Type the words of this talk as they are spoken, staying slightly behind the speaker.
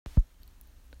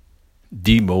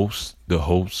Demos, the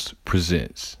host,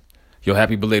 presents. Yo,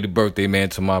 happy belated birthday, man,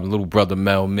 to my little brother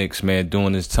Mel Mix, man,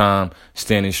 doing his time,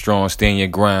 standing strong, staying your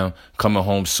ground, coming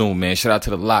home soon, man. Shout out to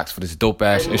the Locks for this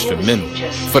dope-ass instrumental,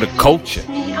 for the culture.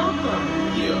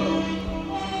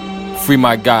 Free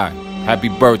my guy. Happy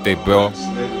birthday, bro.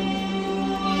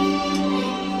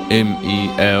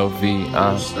 MELVIN.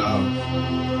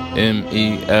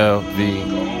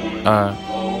 MELVIN.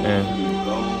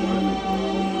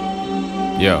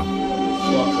 Yo.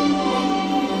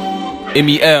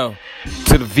 MEL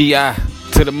to the VI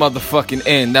to the motherfucking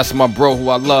N. That's my bro who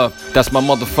I love. That's my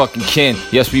motherfucking kin.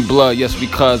 Yes, we blood. Yes, we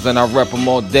cuz. And I rep him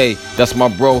all day. That's my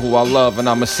bro who I love. And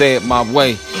I'ma say it my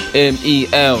way.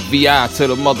 MELVI to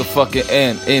the motherfucking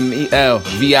N.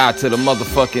 MELVI to the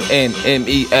motherfucking N.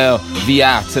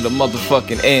 MELVI to the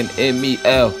motherfucking N.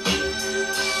 MEL.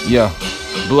 Yeah.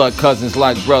 Blood cousins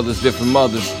like brothers, different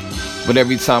mothers. But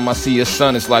every time I see your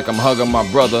son, it's like I'm hugging my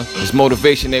brother. It's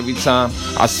motivation every time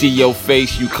I see your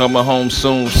face. You coming home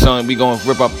soon, son. We gonna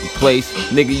rip up the place.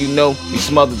 Nigga, you know, we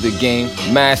smothered the game,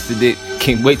 mastered it.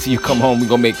 Can't wait till you come home. We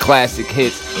gonna make classic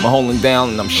hits. I'm holding down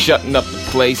and I'm shutting up the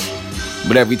place.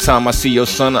 But every time I see your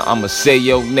son, I'ma say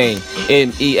your name.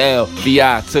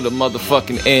 MELVI to the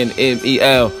motherfucking N.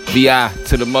 MELVI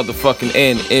to the motherfucking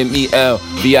N.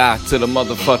 MELVI to the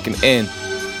motherfucking N.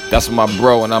 That's my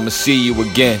bro, and I'ma see you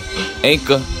again.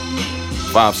 Anchor,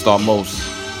 5-star most.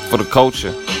 For the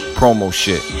culture, promo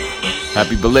shit.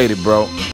 Happy belated, bro.